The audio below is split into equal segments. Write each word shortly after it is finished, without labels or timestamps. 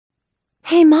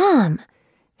"Hey, Mom,"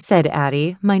 said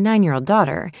Addie, my 9-year-old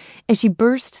daughter, as she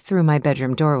burst through my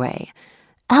bedroom doorway.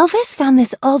 "Elvis found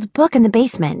this old book in the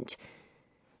basement."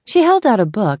 She held out a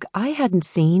book I hadn't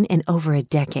seen in over a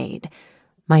decade,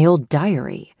 my old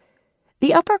diary.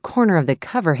 The upper corner of the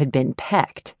cover had been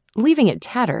pecked, leaving it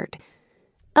tattered.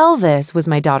 Elvis was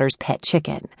my daughter's pet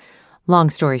chicken. Long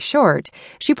story short,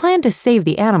 she planned to save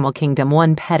the animal kingdom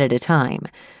one pet at a time.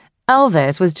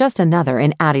 Elvis was just another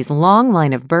in Addie's long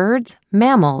line of birds,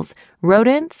 mammals,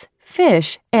 rodents,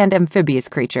 fish, and amphibious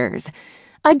creatures.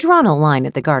 I'd drawn a line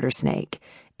at the garter snake.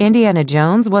 Indiana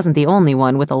Jones wasn't the only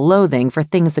one with a loathing for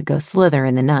things that go slither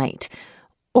in the night.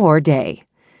 Or day.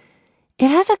 "It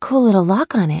has a cool little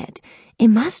lock on it. It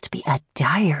must be a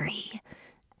diary,"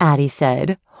 Addie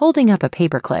said, holding up a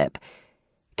paperclip.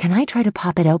 "Can I try to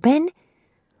pop it open?"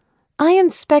 I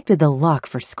inspected the lock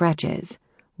for scratches,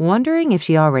 wondering if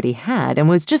she already had and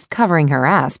was just covering her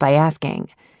ass by asking.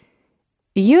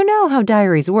 "You know how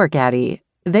diaries work, Addie.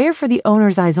 They're for the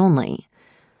owner's eyes only."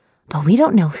 "But we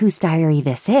don't know whose diary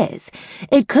this is.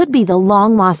 It could be the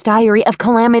long-lost diary of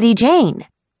Calamity Jane."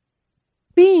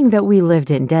 Being that we lived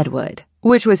in Deadwood,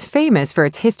 which was famous for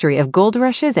its history of gold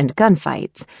rushes and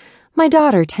gunfights, my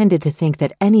daughter tended to think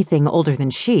that anything older than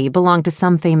she belonged to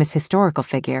some famous historical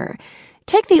figure.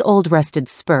 Take the old rusted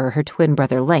spur her twin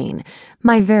brother Lane,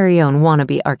 my very own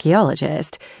wannabe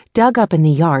archaeologist, dug up in the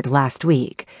yard last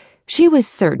week. She was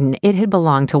certain it had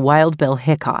belonged to Wild Bill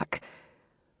Hickok.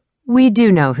 "We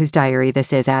do know whose diary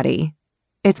this is, Addie.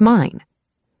 It's mine."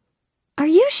 "Are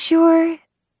you sure?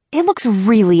 It looks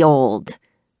really old."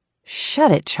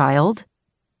 "Shut it, child.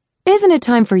 Isn't it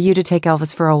time for you to take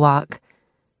Elvis for a walk?"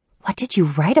 "What did you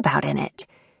write about in it?"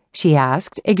 she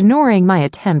asked, ignoring my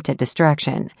attempt at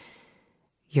distraction.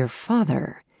 "Your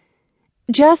father."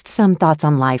 "Just some thoughts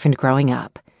on life and growing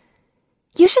up."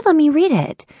 "You should let me read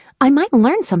it. I might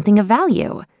learn something of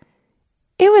value."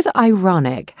 It was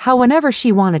ironic how whenever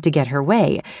she wanted to get her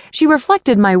way, she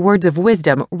reflected my words of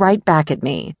wisdom right back at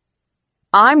me.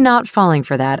 I'm not falling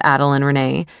for that, Adeline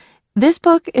Renee. This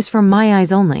book is for my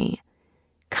eyes only.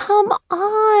 "Come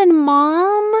on,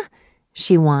 Mom,"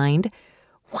 she whined.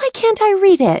 "Why can't I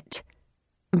read it?"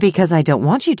 "Because I don't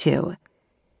want you to."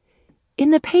 In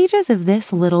the pages of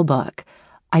this little book,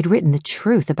 I'd written the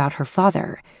truth about her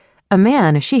father, a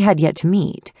man she had yet to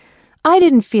meet. I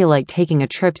didn't feel like taking a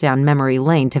trip down memory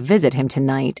lane to visit him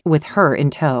tonight with her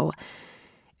in tow.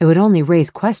 It would only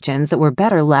raise questions that were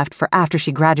better left for after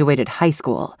she graduated high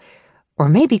school. Or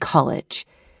maybe college.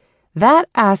 That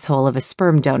asshole of a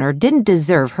sperm donor didn't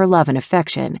deserve her love and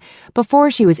affection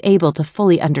before she was able to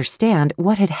fully understand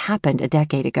what had happened a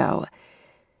decade ago.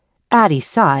 Addie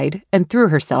sighed and threw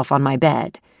herself on my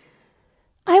bed.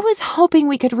 "I was hoping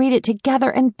we could read it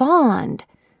together and bond."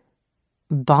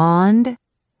 Bond?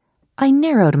 I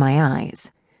narrowed my eyes.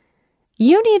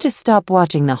 "You need to stop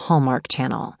watching the Hallmark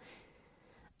Channel."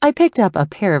 I picked up a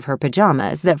pair of her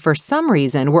pajamas that for some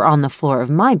reason were on the floor of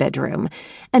my bedroom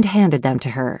and handed them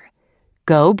to her.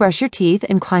 "Go brush your teeth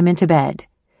and climb into bed."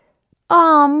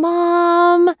 "Aw,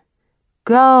 Mom."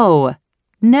 "Go.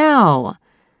 Now."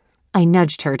 I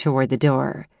nudged her toward the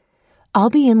door. "I'll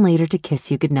be in later to kiss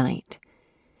you goodnight."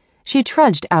 She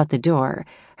trudged out the door,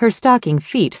 her stocking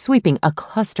feet sweeping a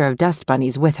cluster of dust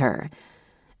bunnies with her.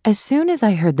 As soon as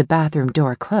I heard the bathroom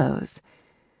door close,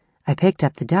 I picked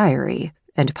up the diary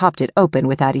and popped it open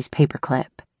with Addie's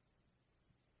paperclip.